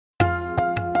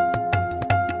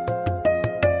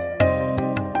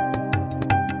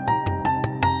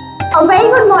A very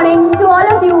good morning to all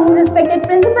of you, respected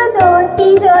principals, sir,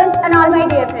 teachers, and all my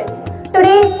dear friends.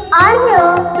 Today, I am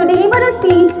here to deliver a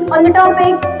speech on the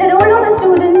topic, the role of the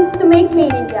students to make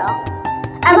clean India.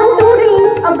 Among two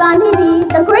dreams of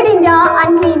Gandhiji, the Quit India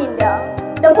and Clean India.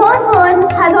 The first one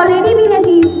has already been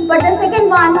achieved, but the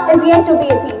second one is yet to be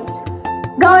achieved.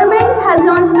 Government has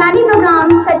launched many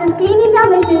programs such as Clean India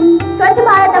Mission, Swachh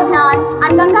Bharat Abhiyan,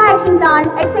 and Ganga Action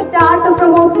Plan, etc. to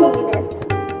promote cleanliness.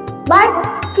 But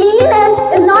cleanliness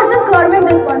is not just government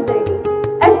responsibility.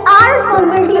 It's our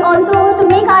responsibility also to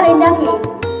make our India clean.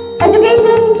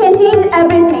 Education can change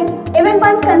everything, even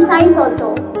one's conscience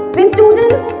also. We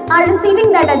students are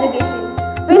receiving that education.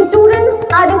 We students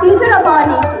are the future of our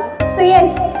nation. So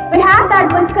yes, we have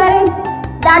that much courage,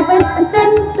 that much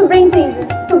strength to bring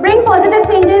changes, to bring positive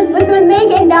changes which will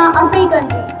make India a free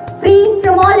country, free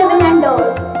from all evil and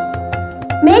dirt.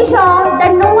 Make sure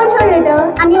that no one should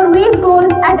litter and your waste goes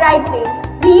at right place.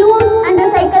 Reuse and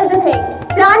recycle the thing.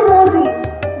 Plant more trees.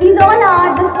 These all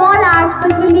are the small acts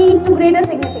which will lead to greater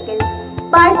significance.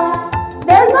 But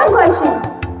there is one question.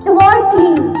 The word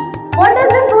clean. What does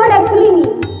this word actually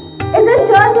mean? Is it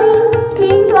just mean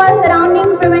clean to our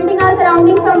surroundings, preventing our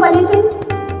surroundings from pollution?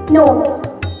 No.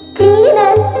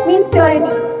 Cleanliness means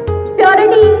purity.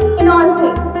 Purity in all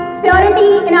things.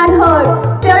 Purity in our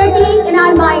heart. Purity in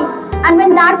our mind. And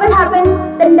when that will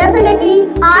happen, then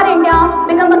definitely our India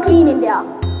become a clean India.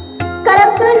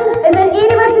 Corruption is an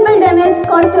irreversible damage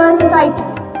caused to our society,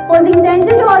 posing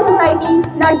danger to our society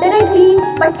not directly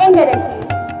but indirectly.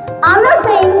 I'm not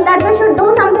saying that we should do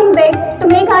something big to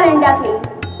make our India clean.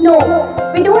 No,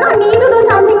 we do not need to do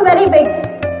something very big.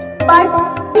 But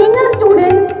being a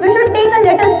student, we should take a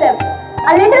little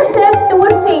step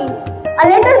towards change, a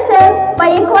little step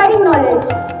by acquiring knowledge,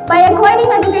 by acquiring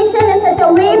education in such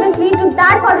a way which leads to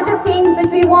that positive change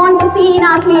which we want to see in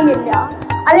our clean India.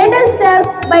 A little step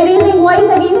by raising voice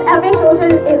against every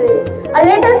social evil. A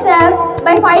little step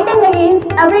by fighting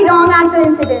against every wrong act or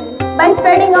incident. By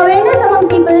spreading awareness among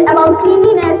people about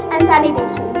cleanliness and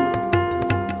sanitation.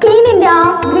 Clean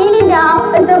India, Green India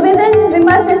is the vision we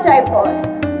must strive for.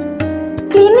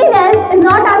 Cleanliness is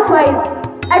not our choice,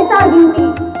 it's our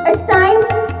duty. It's time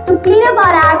to clean up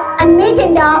our act and make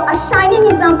India a shining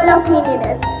example of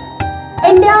cleanliness.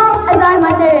 India is our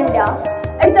mother India.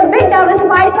 It's a big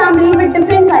diversified family with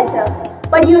different culture,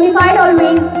 but unified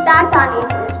always, that's our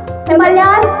nature.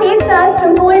 Himalayas saves us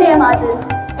from cold air masses.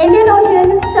 Indian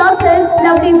Ocean serves as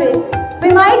lovely bridge.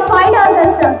 We might fight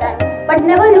ourselves sometime, but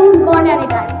never lose bond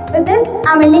anytime. With this,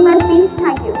 I'm ending my speech.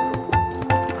 Thank you.